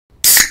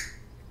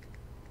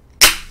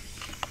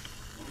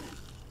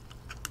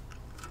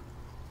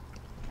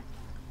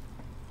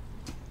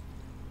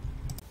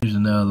Here's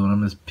another one.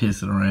 I'm just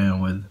pissing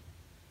around with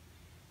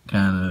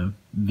kind of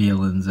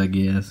villains, I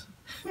guess.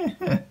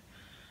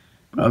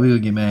 Probably gonna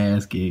get my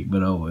ass kicked,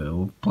 but oh well,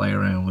 we'll play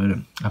around with it.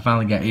 I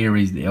finally got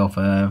Ares to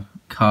L5.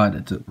 God,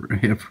 it took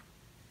forever.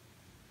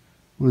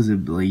 Was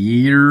it a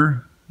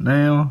year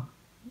now?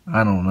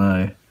 I don't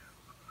know.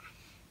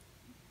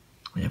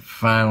 Yeah,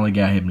 finally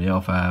got him to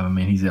L5. I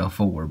mean, he's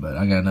L4, but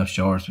I got enough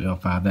shards for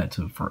L5. That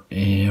took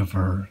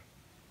forever.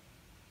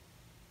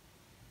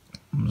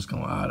 I'm just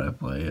gonna auto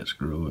play it.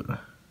 Screw it.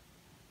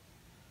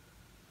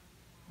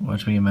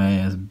 Watch me get my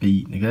ass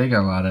beat. They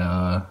got a lot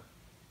of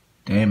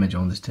damage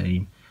on this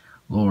team.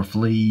 Lower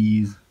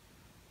Fleas.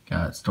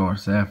 Got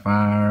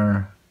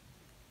Starfire.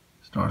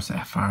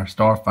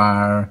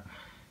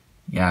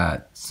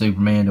 Got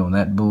Superman doing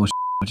that bullshit,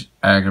 which is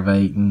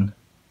aggravating.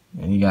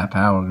 And you got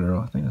Power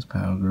Girl. I think that's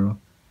Power Girl.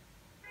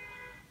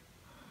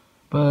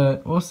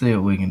 But we'll see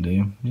what we can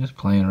do. Just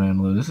playing around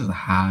a little. This is a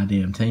high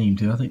damn team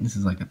too. I think this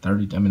is like a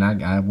 30. I mean,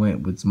 I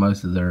went with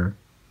most of their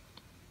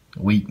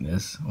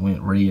weakness. I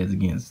went reds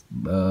against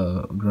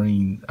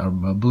greens, or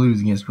blues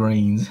against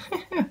greens.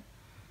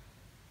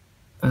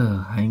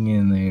 Hang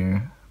in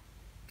there.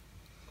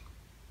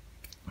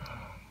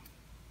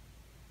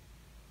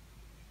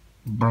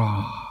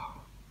 Bruh.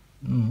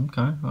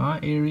 Okay.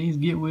 Alright, Ares,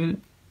 get with it.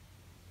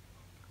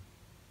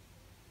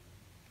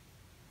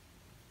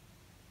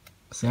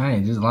 See,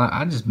 I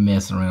just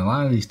messing around. A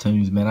lot of these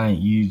tunes, man, I ain't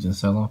used in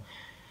so long.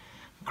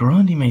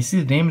 Grundy, man, see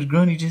the damage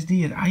Grundy just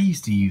did? I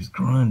used to use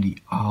Grundy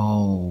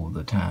all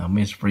the time.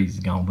 Mr. Freeze is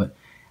gone, but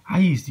I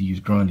used to use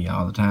Grundy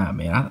all the time,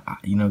 man.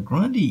 You know,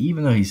 Grundy,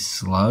 even though he's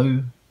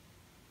slow,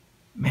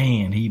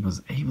 man, he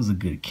was a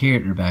good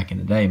character back in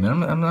the day,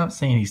 man. I'm not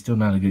saying he's still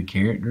not a good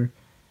character,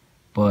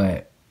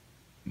 but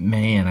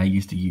man, I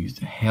used to use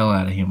the hell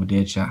out of him with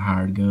Deadshot,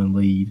 Hired Gun,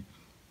 Lead.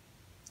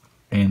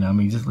 And I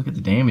mean, just look at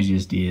the damage he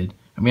just did.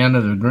 I mean, I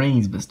know they're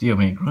greens, but still,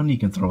 man, Grundy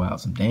can throw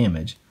out some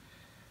damage.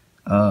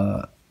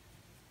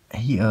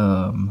 He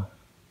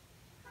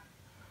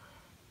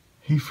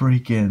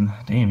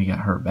freaking, damn, he got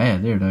hurt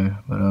bad there though.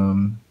 But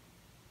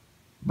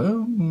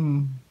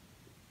boom.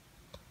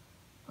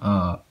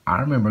 I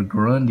remember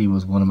Grundy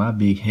was one of my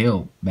big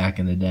help back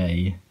in the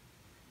day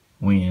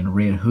when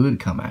Red Hood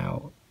come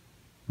out,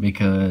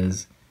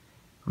 because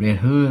Red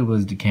Hood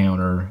was to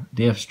counter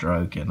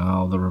Deathstroke and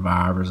all the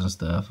revivers and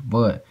stuff,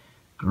 but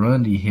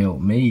Grundy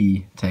helped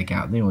me take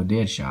out them with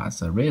Deadshot.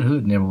 So Red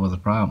Hood never was a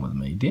problem with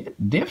me.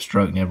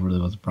 Deathstroke never really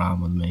was a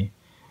problem with me.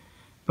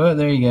 But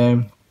there you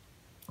go.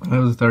 That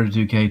was a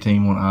 32k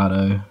team on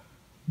auto.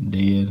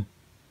 Dead.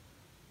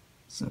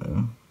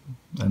 So,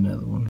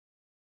 another one.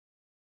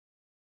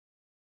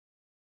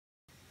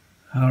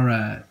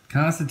 Alright,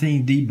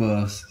 Constantine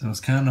debuffs. So it's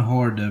kind of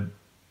hard to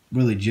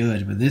really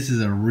judge, but this is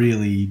a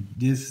really,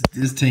 this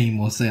team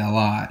will say a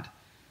lot.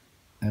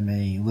 I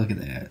mean, look at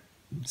that.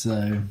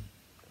 So,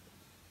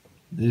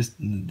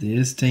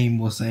 this team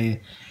will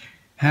say,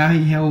 how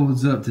he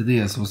holds up to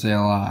this will say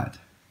a lot.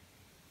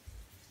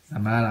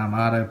 I'm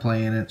auto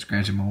playing it,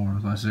 scratching my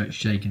arms when I start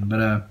shaking, but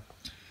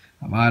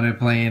I'm auto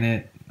playing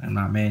it. I'm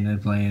not manually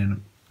playing it.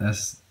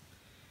 That's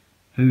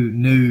who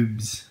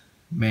noobs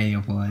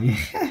manual play.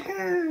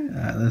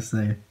 Alright, let's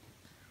see.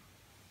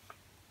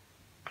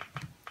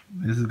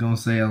 This is gonna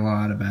say a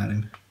lot about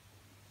him.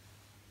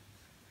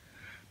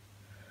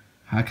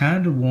 I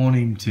kind of want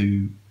him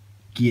to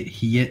get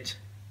hit.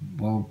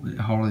 Well,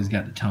 Harley's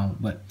got the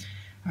taunt, but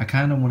I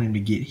kind of want him to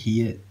get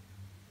hit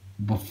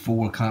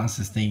before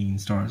Constantine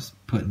starts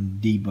putting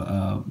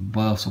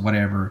buffs or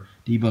whatever,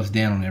 debuffs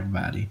down on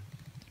everybody.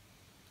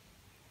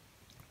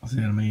 See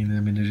what I mean? I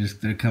mean,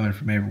 they're coming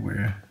from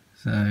everywhere.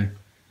 So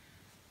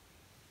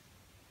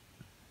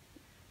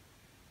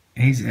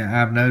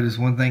I've noticed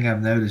one thing.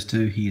 I've noticed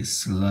too. He is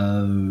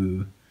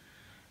slow.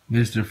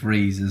 Mr.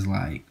 Freeze is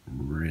like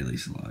really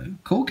slow.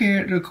 Cool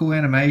character, cool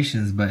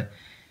animations, but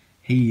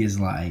he is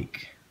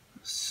like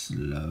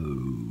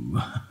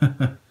slow.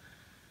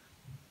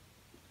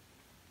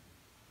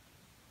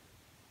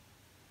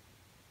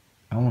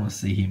 I want to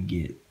see him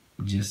get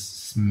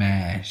just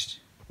smashed.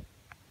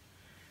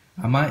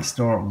 I might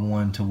start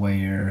one to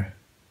where,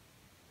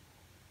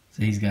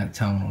 so he's got a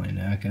tone on it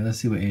now. Okay, let's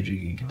see what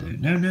Edrigan can do.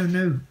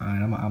 No. All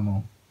right,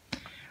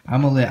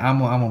 I'm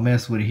gonna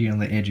mess with it here and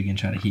let Edrigan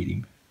try to hit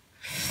him.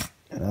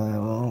 I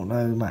don't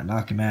know. Might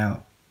knock him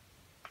out.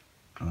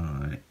 All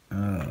right.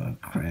 Oh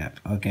crap.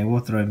 Okay,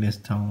 we'll throw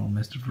Mr. Tone on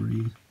Mr.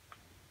 Freeze.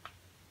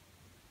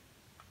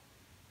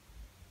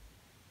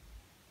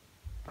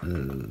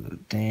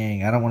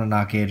 Dang, I don't want to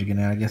knock Edrigan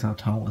out. I guess I'll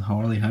taunt with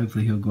Harley.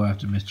 Hopefully he'll go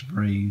after Mr.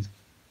 Freeze.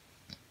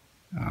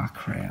 Ah,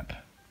 crap.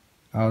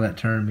 All that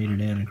turn meter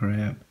down and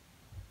crap.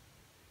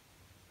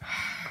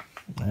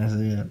 That's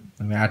it.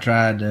 I mean, I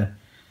tried to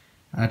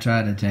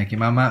attack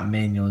him. I might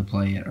manually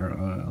play it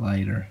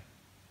later.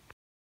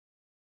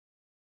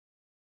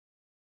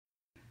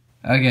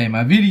 Okay,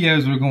 my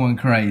videos were going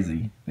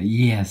crazy. But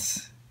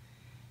yes,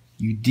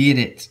 you did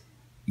it.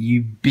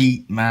 You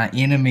beat my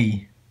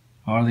enemy,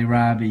 Harley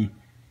Robbie.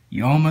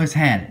 You almost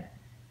had it.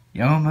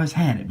 You almost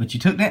had it, but you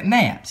took that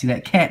nap. See,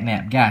 that cat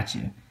nap got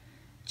you.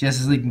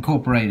 Justice League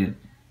Incorporated.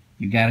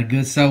 You got a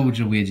good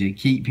soldier with you.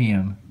 Keep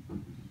him.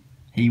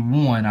 He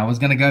won. I was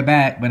going to go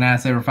back, but now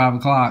it's over 5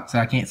 o'clock, so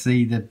I can't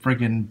see the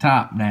freaking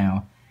top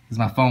now. Because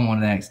my phone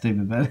wanted to act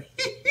stupid, but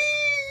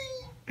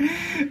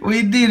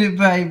we did it,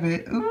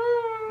 baby.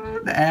 Ooh,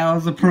 the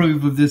owls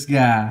approve of this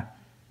guy.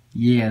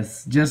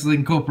 Yes, Justice League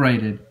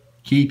Incorporated.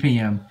 Keep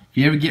him. If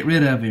you ever get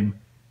rid of him,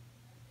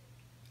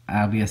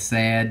 I'll be a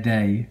sad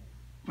day.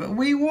 But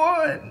we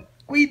won.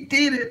 We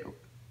did it.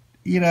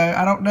 You know,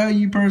 I don't know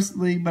you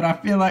personally, but I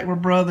feel like we're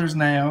brothers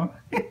now.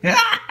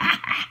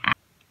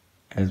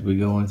 As we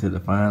go into the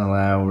final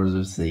hours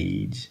of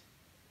Siege,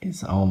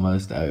 it's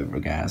almost over,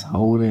 guys.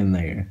 Hold in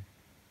there.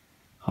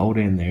 Hold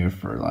in there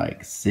for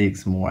like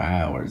 6 more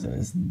hours, and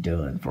it's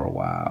done for a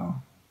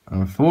while.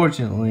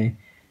 Unfortunately,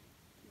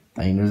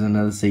 I think there's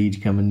another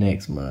Siege coming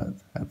next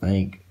month. I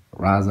think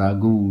Ra's al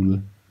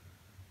Ghul,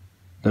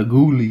 the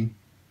Ghoulie,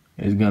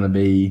 is going to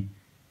be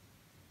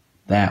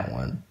that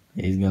one.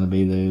 He's going to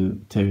be the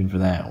tune for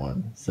that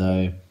one.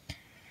 So,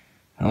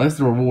 unless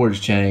the rewards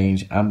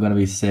change, I'm going to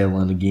be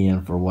settling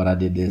again for what I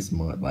did this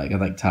month. Like, I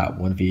think top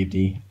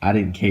 150. I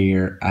didn't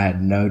care. I had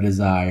no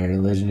desire.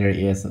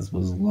 Legendary Essence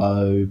was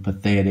low,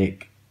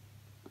 pathetic,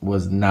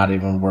 was not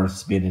even worth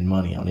spending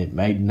money on. It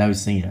made no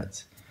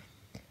sense.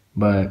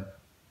 But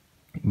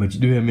you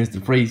do have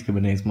Mr. Freeze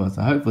coming next month,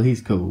 so hopefully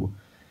he's cool.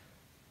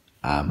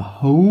 I'm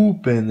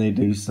hoping they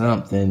do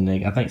something.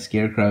 I think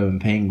Scarecrow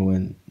and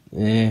Penguin,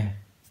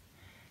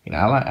 You know,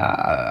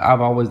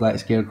 I've always liked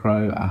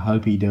Scarecrow. I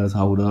hope he does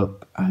hold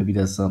up. I hope he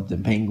does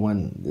something.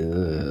 Penguin, I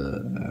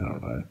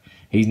don't know.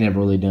 He's never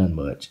really done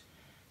much.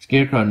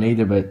 Scarecrow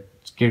neither, but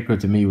Scarecrow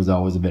to me was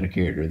always a better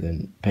character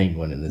than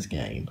Penguin in this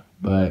game.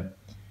 But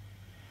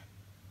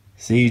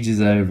Siege is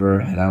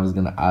over, and I was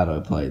going to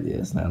autoplay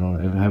this. And I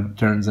don't know. I hope it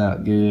turns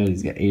out good.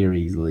 He's got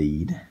Ares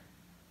lead.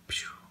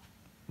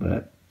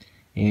 But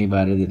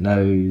anybody that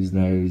knows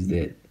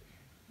that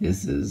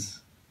this is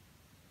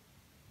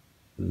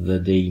the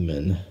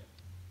demon.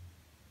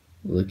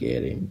 Look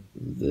at him,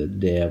 the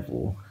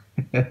devil.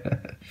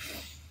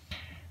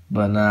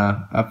 But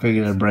nah, I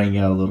figured I'd bring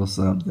y'all a little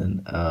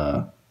something.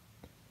 I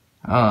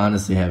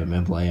honestly haven't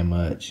been playing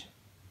much.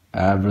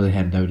 I really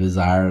had no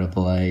desire to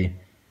play.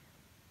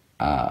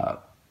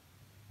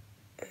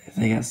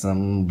 They got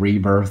some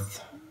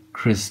Rebirth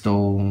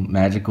Crystal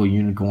Magical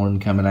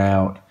Unicorn coming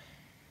out.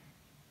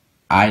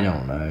 I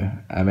don't know.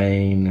 I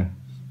mean,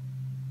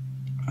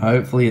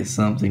 hopefully it's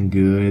something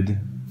good.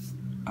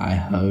 I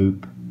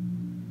hope.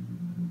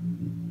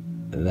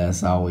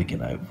 That's all we can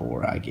hope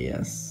for, I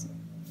guess.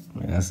 I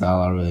mean, that's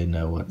all I really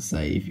know what to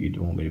say, if you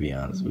want me to be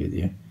honest with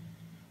you.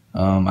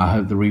 I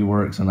hope the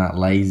reworks are not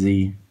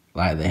lazy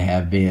like they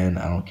have been.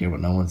 I don't care what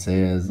no one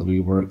says. The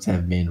reworks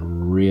have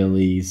been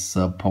really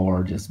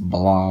subpar, just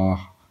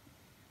blah.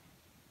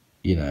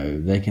 You know,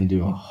 they can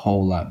do a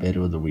whole lot better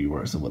with the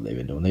reworks of what they've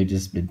been doing. They've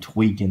just been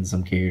tweaking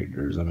some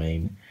characters. I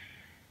mean,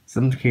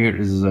 some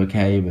characters is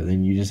okay, but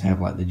then you just have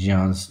like the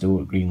Jon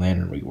Stewart Green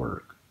Lantern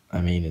rework.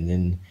 I mean, and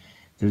then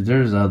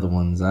there's other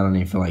ones. I don't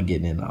even feel like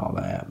getting into all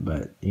that.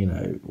 But, you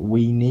know,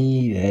 we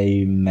need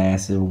a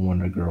massive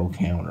Wonder Girl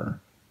counter.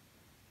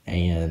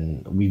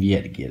 And we've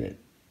yet to get it.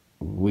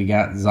 We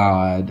got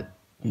Zod,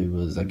 who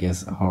was, I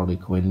guess, a Harley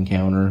Quinn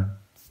counter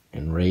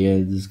in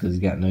Reds, because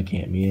he's got no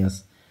can't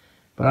miss.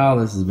 But all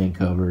this has been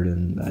covered,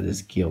 and I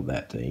just killed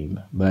that team.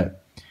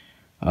 But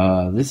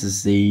this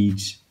is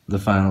Siege, the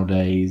final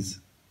days.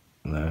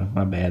 No,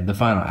 my bad. The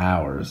final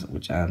hours,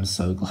 which I'm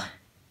so glad.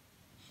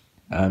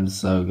 I'm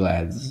so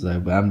glad this is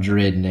over. But I'm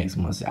dreading next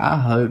month. I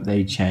hope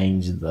they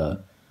change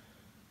the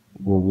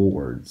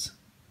rewards.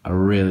 I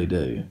really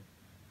do.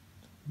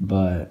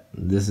 But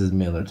this is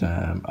Miller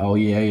time. Oh,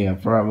 yeah.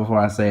 Right before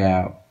I say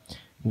out,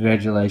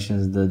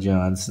 congratulations to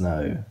Jon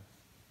Snow.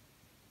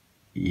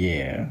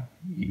 Yeah,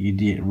 you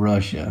did.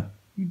 Russia.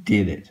 You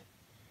did it.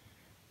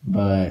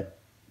 But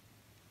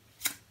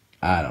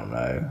I don't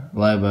know.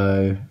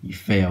 Lobo, you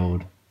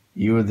failed.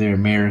 You were the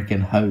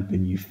American hope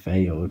and you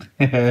failed.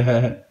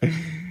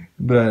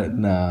 But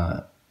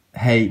nah,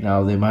 hating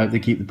all of them. I hope they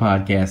keep the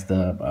podcast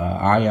up.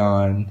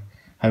 Ion,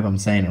 hope I'm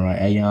saying it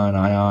right. Ion,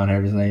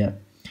 however you say it.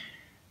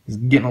 It's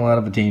getting a lot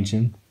of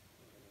attention,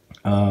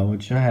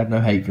 which I have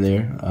no hate for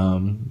there.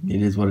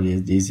 It is what it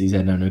is. DC's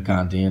had no new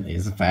content.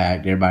 It's a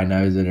fact. Everybody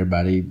knows it.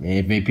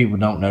 If people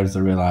don't notice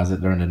or realize it,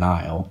 they're in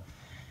denial.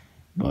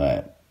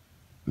 But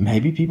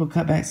maybe people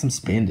cut back some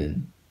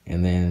spending,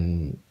 and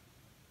then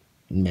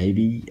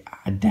maybe,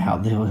 I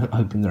doubt they'll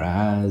open their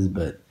eyes,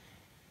 but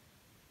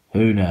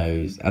who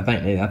knows? I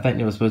think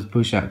they were supposed to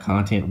push out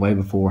content way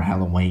before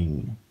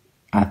Halloween.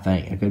 I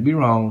think. I could be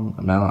wrong.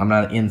 I'm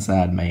not an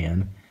inside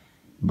man,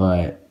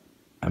 but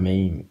I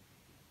mean,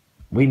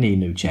 we need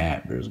new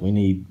chapters. We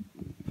need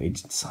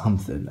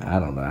something. I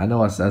don't know. I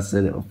know I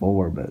said it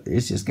before, but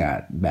it's just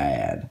got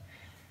bad.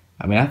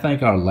 I mean, I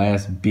think our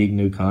last big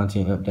new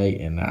content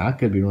update, and I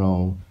could be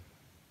wrong,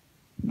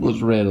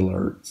 was Red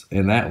Alerts,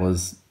 and that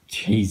was,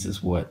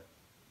 Jesus, what,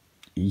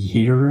 a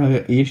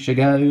year-ish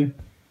ago?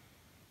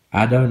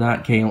 I do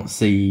not count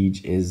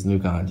Siege as new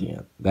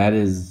content. That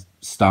is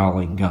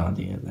stalling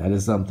content. That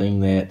is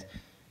something that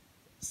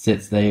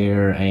sits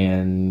there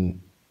and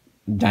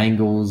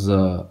dangles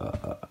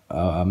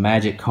a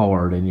magic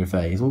card in your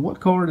face. Well, what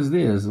card is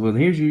this? Well,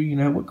 here's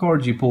your, what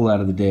card did you pull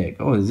out of the deck?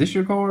 Oh, is this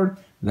your card?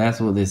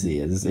 That's what this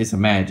is. It's a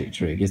magic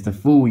trick. It's to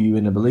fool you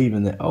into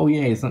believing that, oh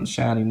yeah, it's some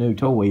shiny new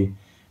toy,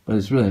 but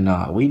it's really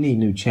not. We need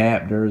new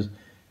chapters.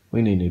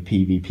 We need new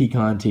PvP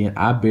content.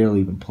 I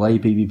barely even play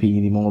PvP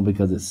anymore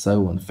because it's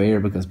so unfair,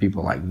 because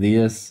people like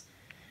this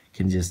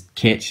can just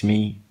catch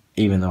me,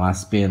 even though I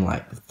spend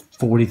like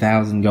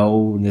 40,000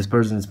 gold and this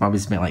person has probably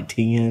spent like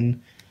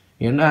 10.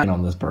 You're not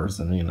on this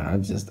person,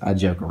 I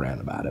joke around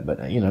about it, but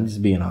I'm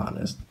just being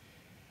honest.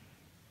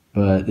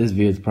 But this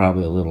video's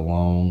probably a little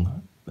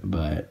long,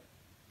 but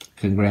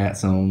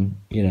congrats on,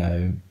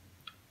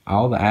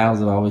 all the owls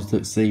that always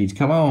took siege.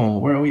 Come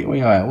on, where are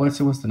we at? What's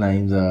the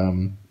names?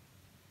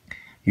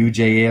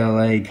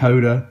 UJLA,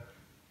 Coda.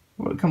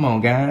 Well, come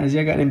on, guys.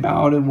 Y'all got them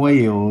bald and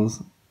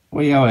whales.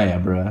 Where y'all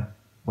at, bruh?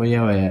 Where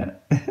y'all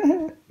at?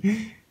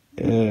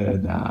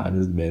 Nah, I'm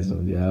just messing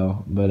with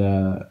y'all.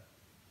 But,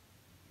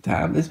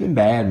 it's been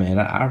bad, man.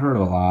 I've heard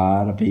a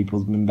lot of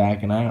people's been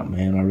backing out,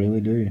 man. I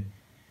really do.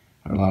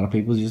 A lot of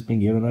people's just been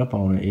giving up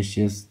on it. It's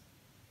just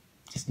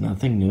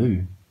nothing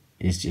new.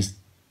 It's just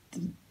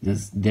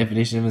this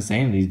definition of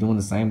insanity. He's doing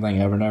the same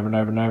thing over and over and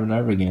over and over and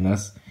over again.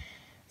 That's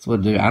what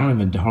I do. I don't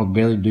even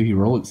barely do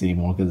heroics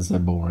anymore because it's so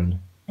boring.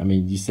 I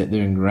mean, you sit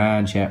there and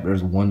grind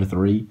chapters 1 to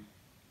 3,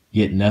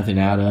 get nothing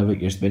out of it.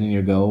 You're spending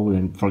your gold,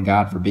 and for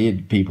God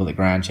forbid, people that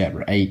grind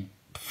chapter 8,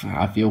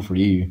 I feel for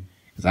you,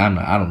 because I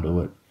don't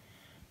do it.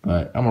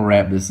 But I'm gonna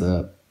wrap this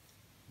up.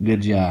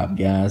 Good job,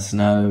 guys.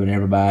 Snow and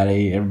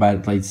everybody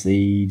that played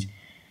Siege.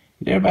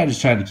 Everybody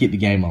just tried to keep the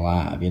game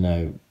alive.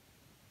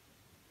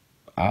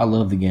 I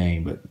love the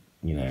game, but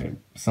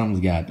something's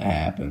got to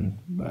happen.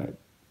 But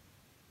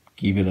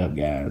keep it up,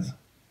 guys.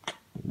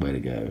 Way to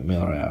go.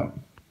 Miller out.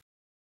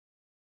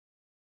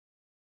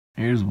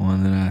 Here's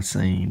one that I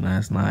seen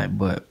last night,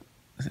 but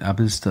I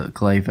just stuck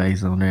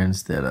Clayface on there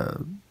instead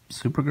of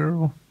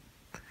Supergirl,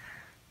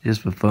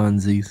 just for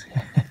funsies.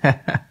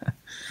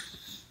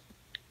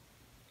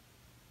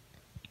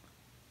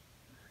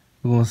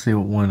 We're gonna see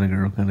what one of the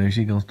girl can do.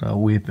 She's gonna start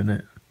whipping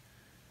it.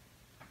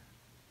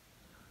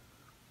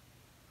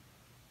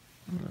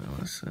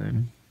 Let's see.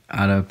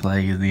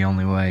 Autoplay is the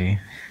only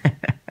way.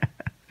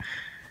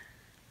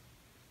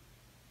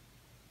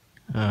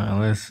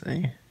 Let's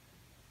see.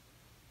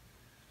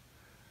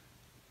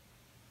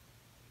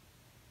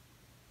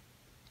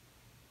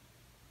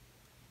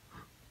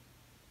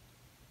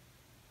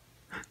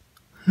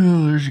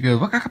 Oh, there she goes.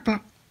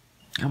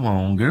 Come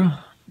on,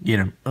 girl. Get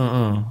him.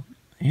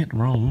 Hit the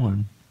wrong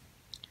one.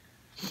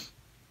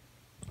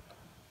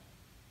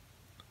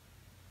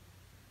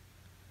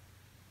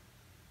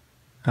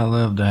 I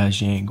love that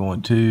she ain't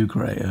going too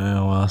crazy.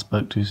 Oh, well, I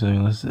spoke too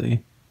soon. Let's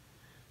see.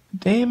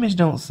 Damage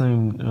don't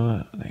seem...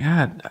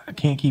 God, I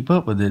can't keep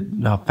up with it.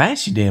 How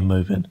fast she damn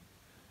moving.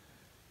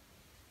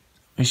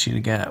 We should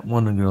have got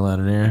one girl out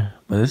of there.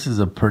 But this is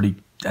I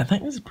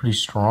think this is a pretty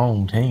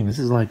strong team. This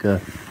is like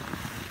a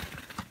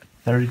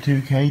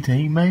 32K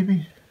team,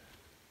 maybe?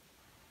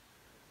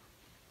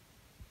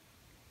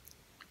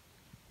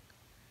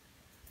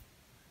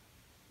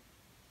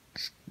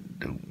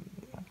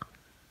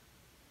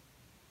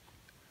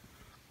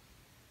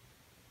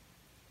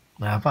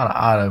 Now, if I'd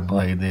auto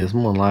played this,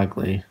 more than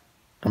likely,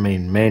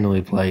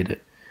 manually played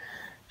it,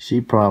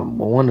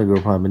 one of the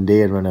girl probably been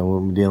dead right now.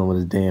 We'll be dealing with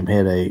this damn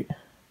headache.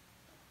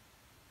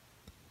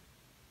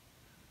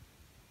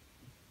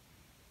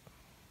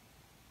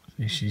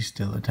 See, she's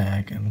still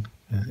attacking.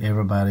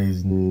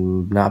 Everybody's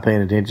not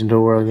paying attention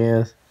to her, I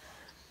guess.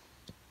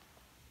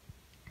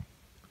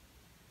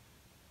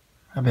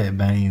 I bet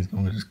Bane's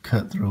gonna just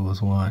cut through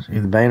us. Watch.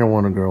 Either Bane or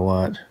Wonder Girl.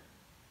 Watch.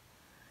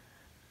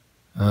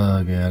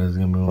 Oh God, it's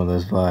gonna be one of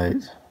those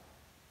fights.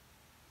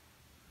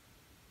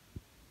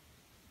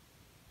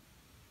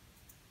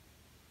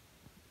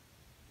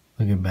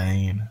 Look at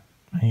Bane.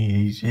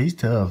 He's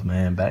tough,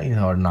 man. Bane's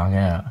hard to knock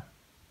out.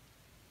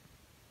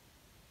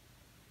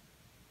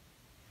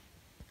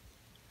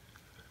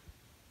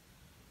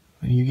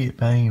 When you get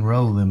Bane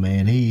rolling,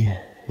 man,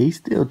 he's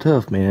still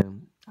tough,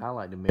 man. I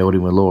like to meld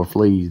him with Lord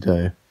Fleas,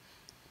 though.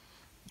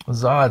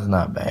 Zod's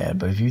not bad,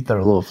 but if you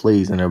throw Lord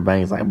Fleas in there,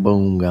 Bane's like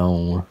boom,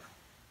 gone.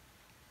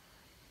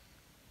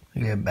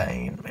 Look at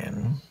Bane,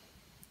 man.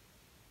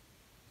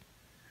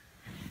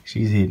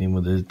 She's hitting him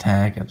with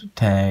attack after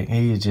attack.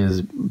 He is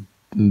just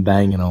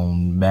banging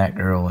on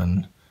Batgirl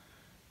and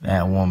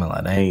that woman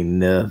like they ain't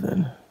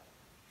nothing.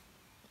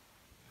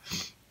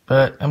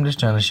 But I'm just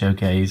trying to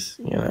showcase,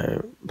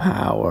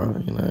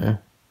 power,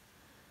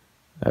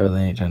 I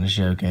really ain't trying to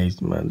showcase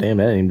my damn,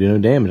 that didn't do no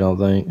damage, I don't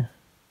think.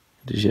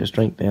 Just your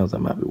strength down, so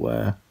that might be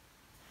why.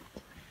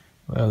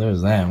 Well,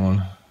 there's that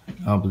one.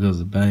 All because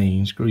of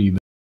Bane. Screw you, Bane.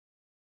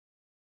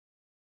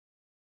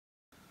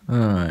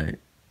 Alright.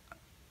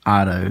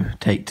 Auto,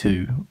 take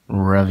 2.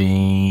 Revenge.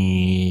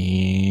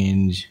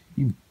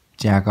 You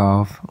jack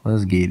off.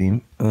 Let's get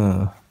him.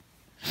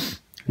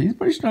 He's a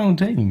pretty strong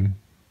team.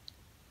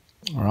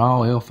 Are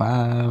all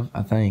L5,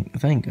 I think. I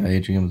think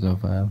Atrium's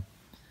L5.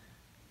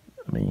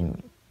 I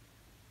mean,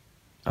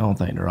 I don't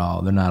think they're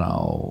not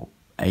all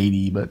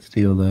 80, but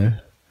still though.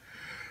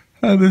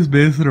 I'm just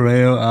messing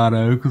around, I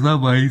know, because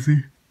I'm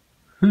lazy.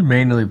 Who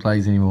manually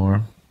plays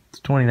anymore? It's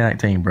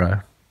 2019, bro.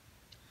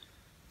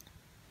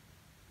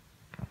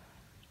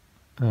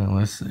 Oh,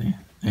 let's see.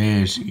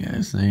 There she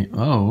goes, see.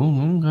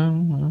 Oh,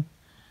 okay.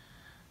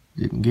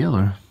 Didn't kill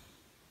her.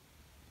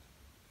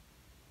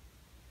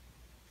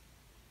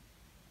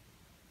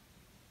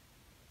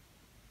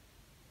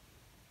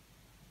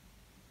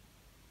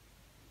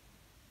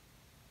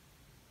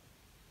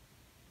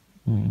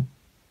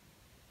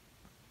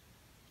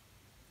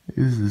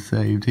 This is the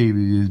same team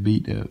that just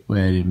beat the,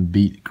 well, I didn't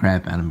beat the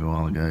crap out of me a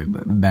while ago,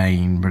 but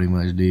Bane pretty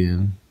much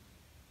did.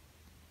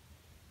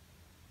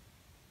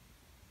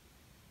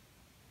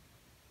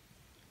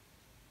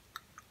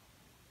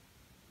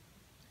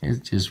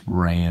 It's just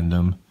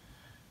random.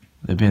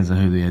 Depends on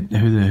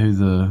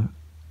who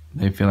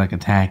they feel like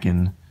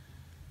attacking.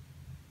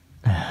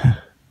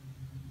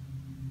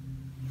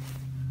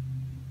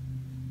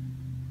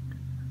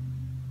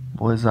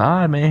 Boy,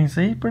 Zod, man,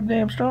 see, he's pretty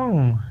damn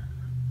strong.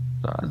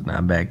 Zod's not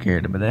a bad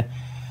character, but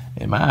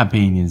in my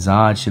opinion,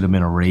 Zod should have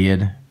been a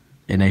red,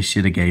 and they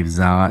should have gave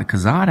Zod,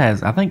 because Zod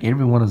has, I think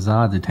every one of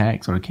Zod's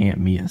attacks or can't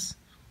miss.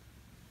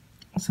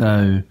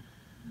 So,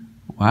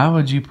 why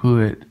would you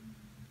put,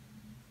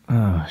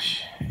 oh,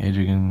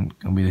 Adrian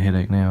gonna be the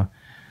headache now.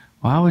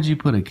 Why would you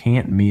put a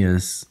can't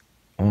miss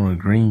on a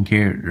green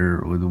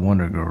character with a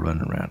Wonder Girl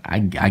running around?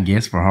 I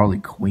guess for Harley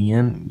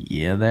Quinn,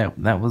 yeah,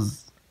 that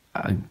was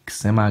a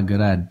semi-good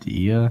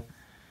idea,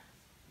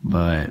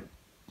 but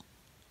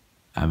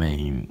I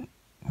mean,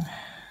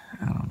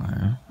 I don't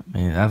know. I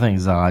mean, I think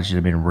Zod should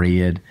have been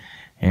red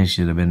and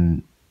should have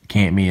been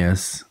can't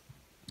miss,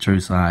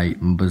 true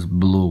sight, and just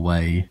blew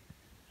away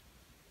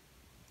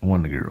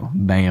Wonder Girl.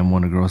 Bam,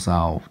 Wonder Girl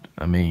solved.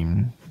 I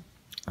mean,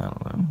 I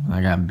don't know.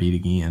 I got beat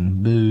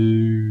again.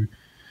 Boo.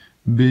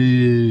 Boo,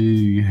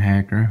 you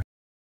hacker.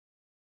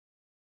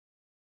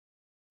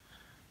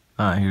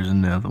 Alright, here's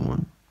another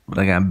one. But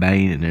I got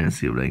Bane in there and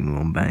see what I can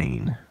do on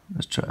Bane.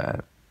 Let's try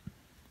it.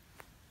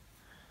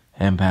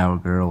 And Power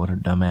Girl with her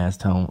dumbass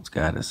taunts.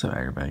 God, it's so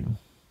aggravating.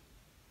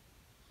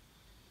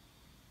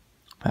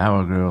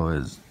 Power Girl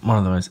is one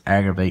of the most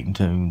aggravating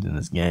tunes in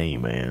this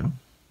game, man.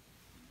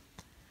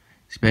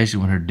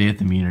 Especially when her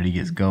death immunity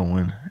gets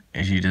going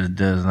and she just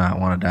does not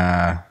want to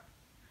die.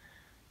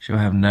 She'll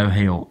have no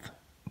health,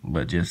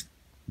 but just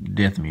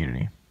death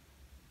immunity.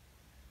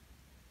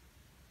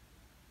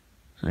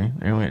 See,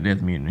 there went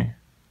death immunity.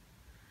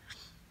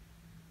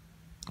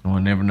 And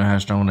we'll never know how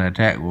strong that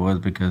attack was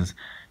because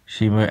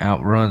she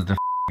outruns the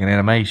f***ing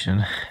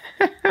animation.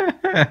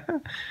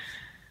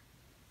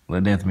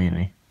 The death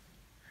immunity.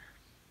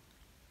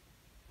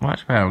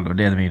 Watch Power go,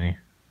 death immunity.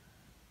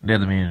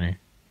 Death immunity.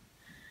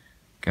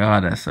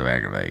 God, that's so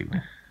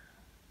aggravating.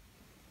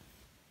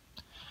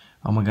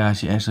 Oh my gosh,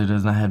 she actually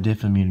does not have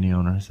death immunity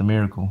on her. It's a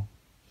miracle.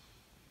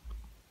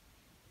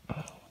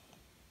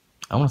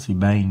 I want to see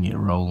Bane get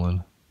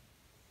rolling.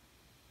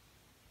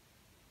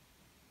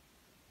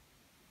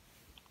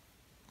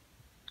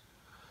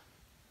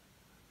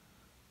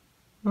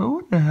 I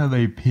wonder how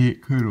they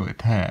pick who to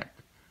attack.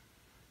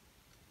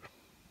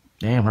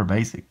 Damn, her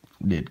basic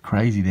did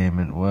crazy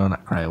damage. Well,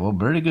 not crazy. Well,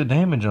 pretty good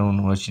damage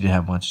on. Well, she did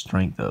have a bunch of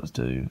strength, those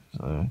too.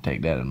 So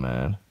take that in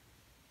mind.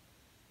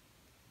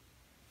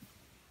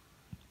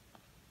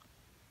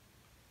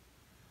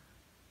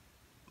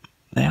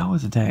 They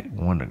always attack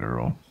Wonder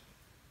Girl.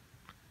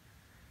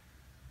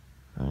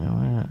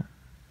 I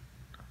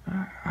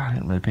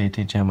didn't really pay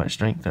attention how much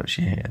strength up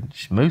she had.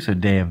 She moves so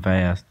damn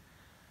fast.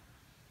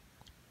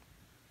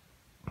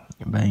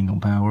 Bang gonna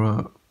power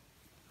up.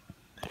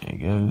 There it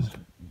goes.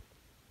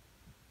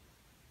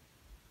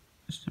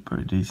 It's still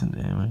pretty decent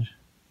damage.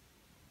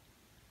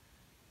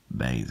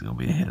 Bang's gonna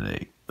be a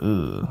headache.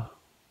 Ugh.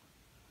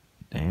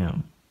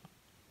 Damn.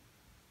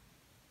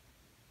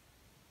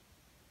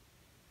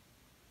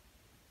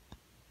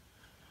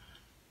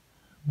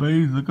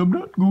 Bang's like, I'm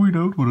not going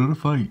out without a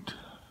fight.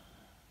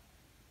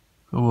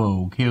 Come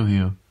on, kill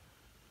him.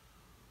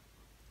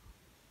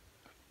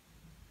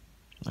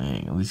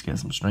 Dang, at least got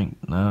some strength.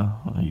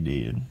 No, he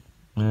did.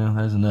 Well,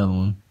 there's another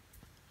one.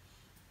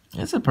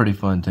 It's a pretty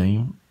fun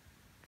team.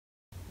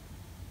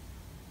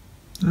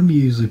 I'm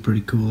usually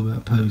pretty cool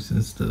about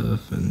posting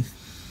stuff and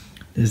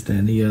this, that,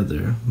 and the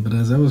other. But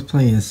as I was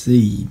playing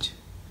Siege,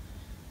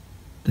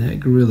 that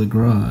Gorilla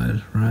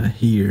Grodd right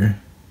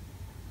here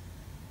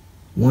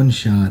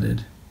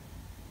one-shotted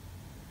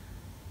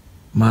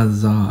my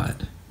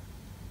Zod.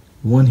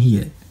 One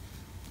hit.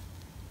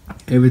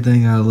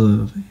 Everything I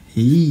love.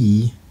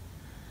 He,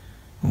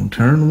 on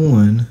turn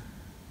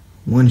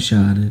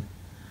one-shotted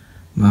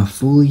my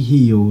fully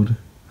healed,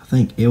 I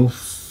think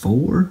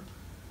L4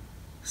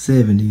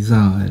 70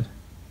 Zod.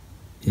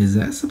 Is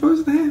that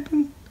supposed to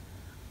happen?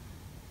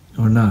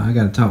 Or not? I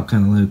gotta talk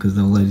kind of low because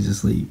the old lady's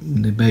asleep.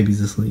 The baby's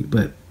asleep.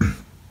 But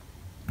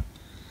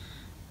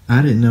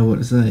I didn't know what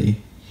to say.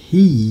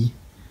 He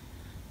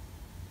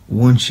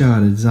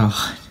one-shotted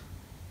Zod.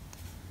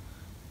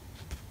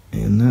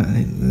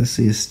 And let's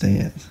see his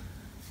stats.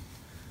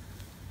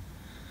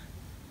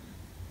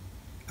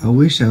 I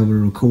wish I would have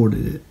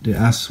recorded it. Dude,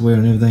 I swear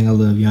on everything I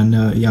love, y'all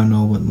know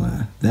I wouldn't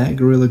lie. That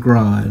Gorilla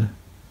Grodd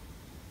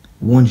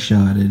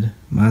one-shotted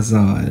my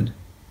Zod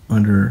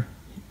under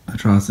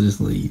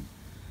Atrocitus Lead.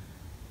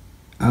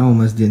 I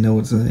almost didn't know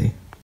what to say.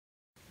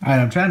 Alright,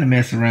 I'm trying to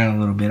mess around a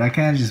little bit. I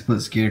kind of just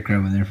put Scarecrow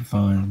in there for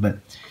fun, but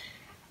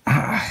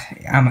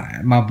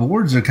my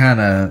boards are kind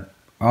of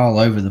all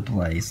over the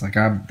place. Like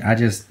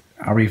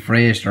I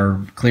refreshed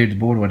or cleared the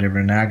board or whatever,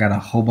 and now I got a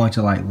whole bunch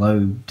of like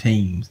low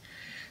teams.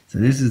 So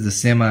this is the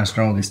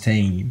semi-strongest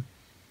team.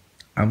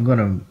 I'm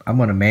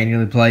gonna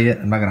manually play it.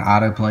 I'm not gonna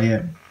auto play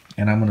it,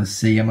 and I'm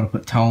gonna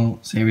put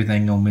taunts,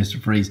 everything on Mr.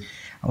 Freeze.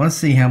 I want to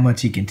see how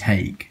much he can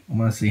take. I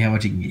want to see how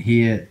much he can get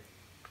hit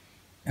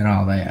and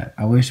all that.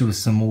 I wish there was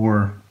some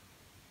more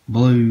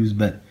blues,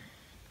 but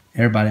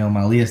everybody on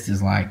my list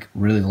is like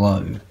really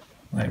low,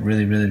 like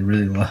really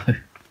low.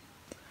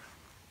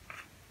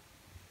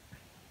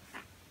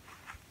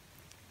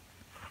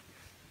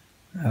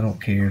 I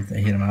don't care if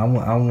they hit him. I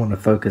want to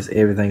focus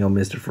everything on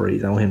Mr.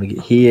 Freeze. I want him to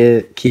get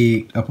hit,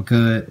 kicked,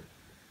 uppercut,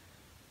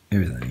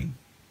 everything.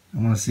 I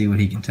want to see what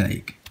he can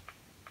take.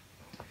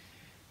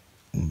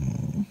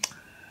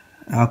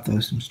 I'll throw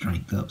some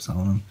strength ups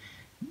on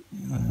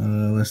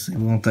him. Let's see.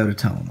 We won't throw the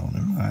tone on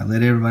him. All right,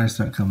 let everybody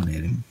start coming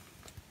at him.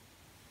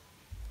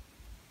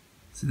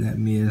 See, that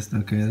missed.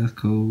 Okay, that's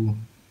cool.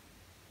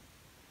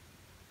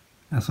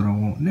 That's what I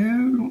want.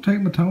 No, don't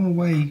take my tone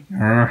away.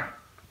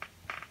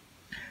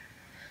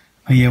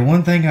 But yeah,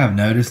 one thing I've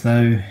noticed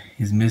though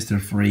is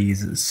Mr.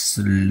 Freeze is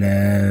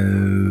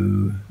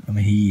slow. I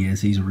mean, he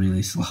is. He's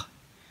really slow.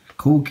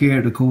 Cool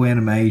character, cool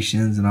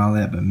animations and all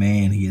that, but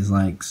man, he is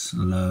like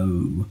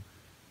slow.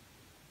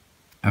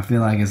 I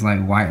feel like it's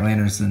like White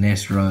Lantern,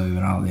 Sinestro,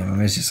 and all them. I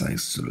mean, it's just like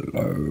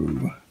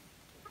slow.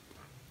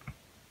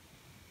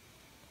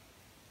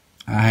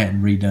 I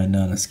hadn't redone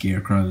none of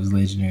Scarecrow's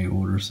Legendary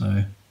Order,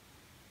 so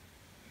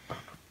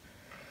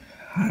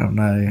I don't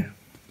know.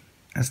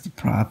 That's the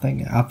problem. I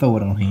think I'll throw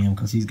it on him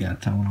because he's got a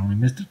tone on him.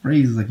 Mr.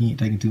 Freeze is like he ain't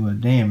taking too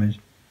much damage.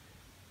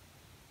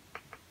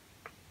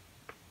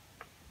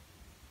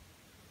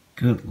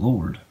 Good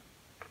Lord.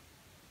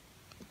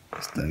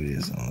 Let's throw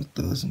this on. Let's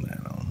throw some of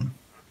that on him.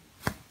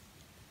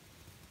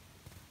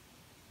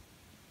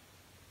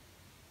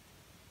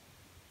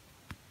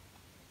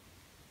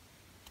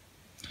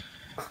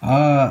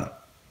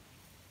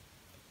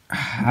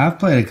 I've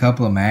played a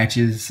couple of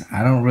matches.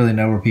 I don't really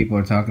know where people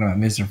are talking about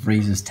Mr.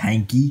 Freeze's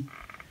tanky.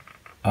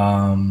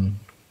 I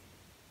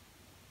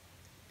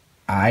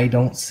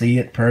don't see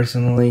it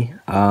personally.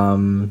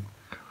 I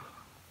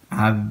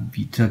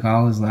took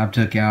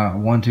out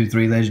 1, 2,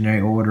 3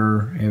 Legendary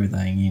Order,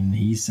 everything, and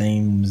he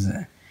seems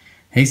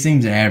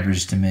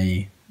average to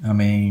me. I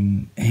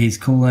mean, he's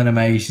cool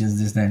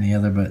animations, this, that, and the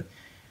other, but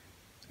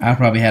I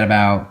probably had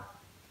about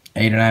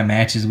 8 or 9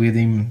 matches with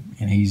him,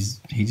 and he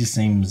just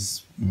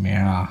seems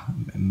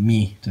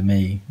me to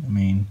me. I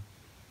mean,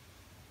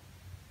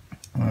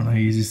 I don't know.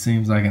 He just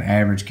seems like an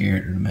average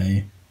character to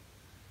me.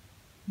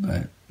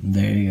 But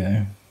there you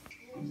go.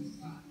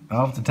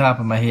 Off the top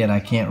of my head, I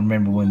can't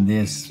remember when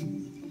this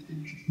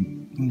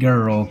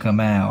girl come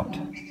out,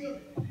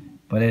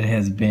 but it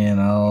has been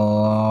a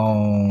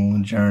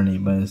long journey,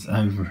 but it's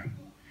over.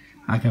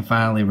 I can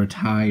finally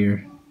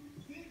retire.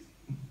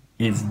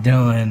 It's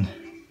done.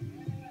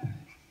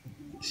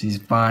 She's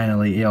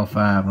finally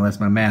L5, unless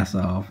my math's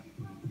off.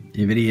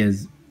 If it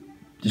is,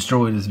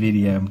 destroy this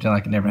video until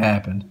like it never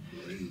happened.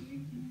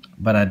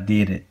 But I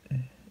did it.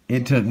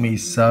 It took me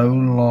so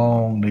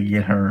long to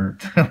get her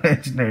to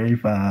Legendary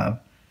 5.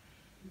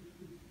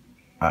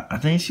 I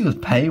think she was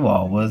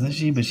paywall, wasn't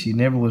she? But she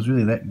never was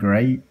really that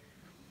great.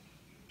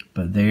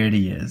 But there it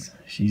is.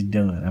 She's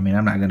done. I mean,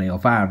 I'm not going to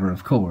L5 her,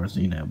 of course,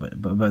 you know.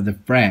 But the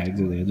frags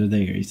are there. They're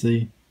there, you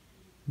see?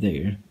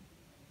 There.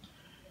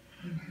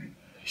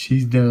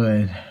 She's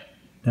done.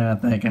 Now I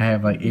think I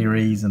have like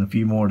Ares and a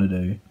few more to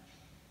do.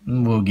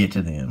 We'll get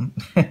to them.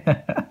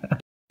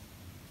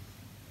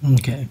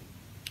 Okay.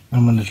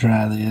 I'm going to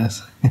try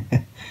this.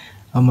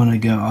 I'm going to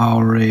go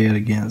all red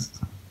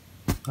against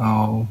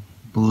all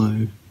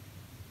blue.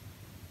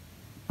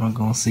 I'm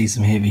going to see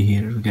some heavy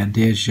hitters. We got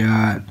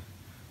Deadshot,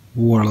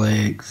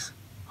 Warlex,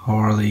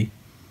 Harley,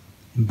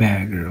 and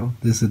Batgirl.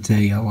 This will tell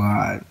you a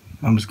lot.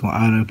 I'm just going to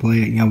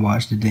auto-play it and y'all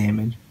watch the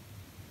damage.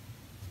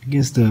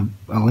 Against the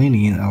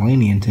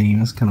Alanian team,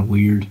 that's kind of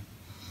weird.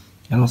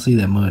 I don't see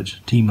that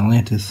much. Team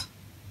Atlantis.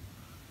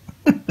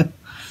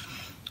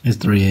 It's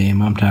 3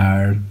 a.m. I'm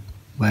tired.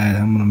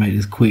 I'm gonna make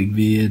this quick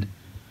vid,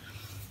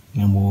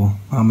 and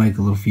I'll make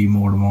a little few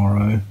more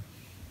tomorrow.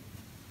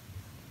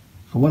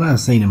 For what I've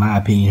seen, in my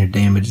opinion, her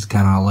damage is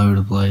kind of all over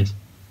the place.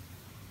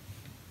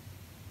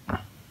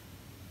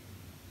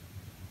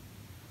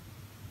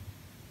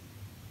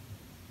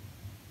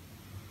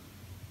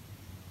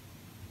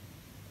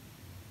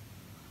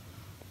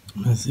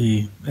 Let's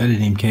see. I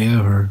didn't even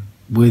KO her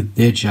with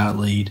Deadshot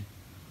lead.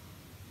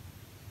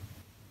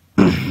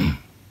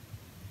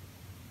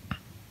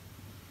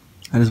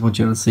 I just want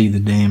y'all to see the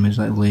damage,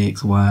 like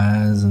Lex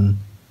wise, and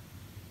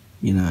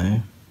you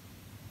know,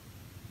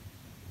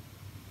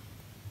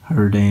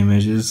 her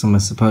damage. These are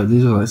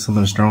like some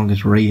of the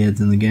strongest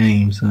reds in the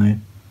game, so I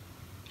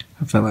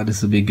felt like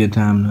this would be a good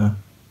time to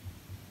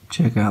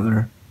check out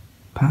their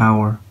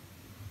power.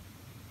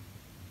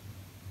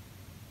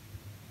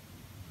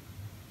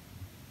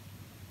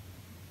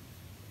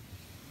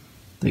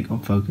 They're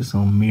gonna focus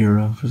on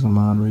Mira for some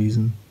odd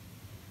reason.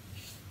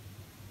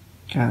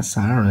 God,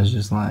 Siren is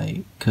just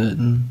like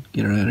cutting.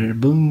 Get her out of here.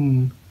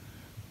 Boom.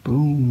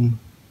 Boom.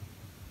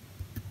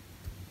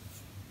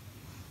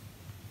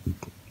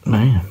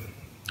 Man,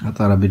 I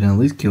thought I'd be done at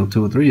least kill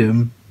 2 or 3 of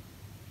them.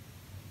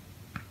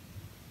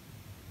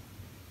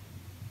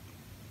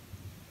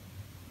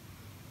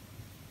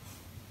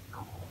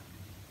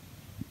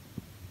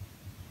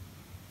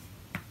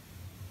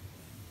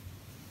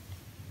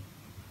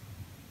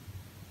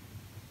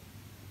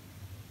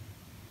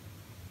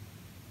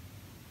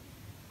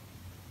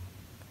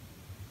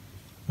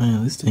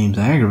 Man, this team's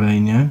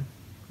aggravating, yo.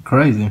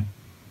 Crazy.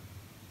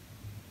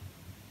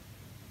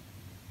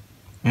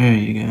 There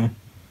you go.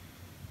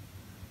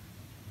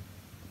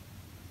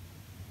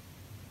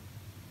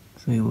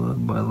 See, look,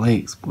 by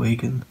Lex, boy, he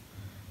can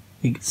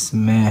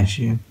smash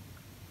you.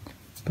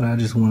 But I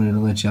just wanted to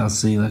let y'all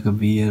see like a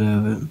vid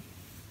of it.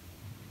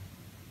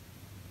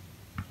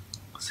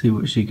 See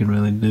what she can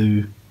really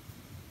do.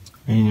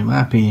 And in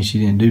my opinion, she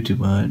didn't do too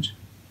much.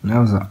 And that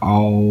was an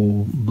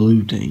all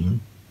blue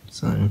team.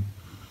 So,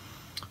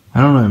 I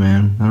don't know,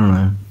 man. I don't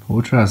know.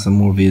 We'll try some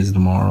more vids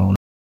tomorrow.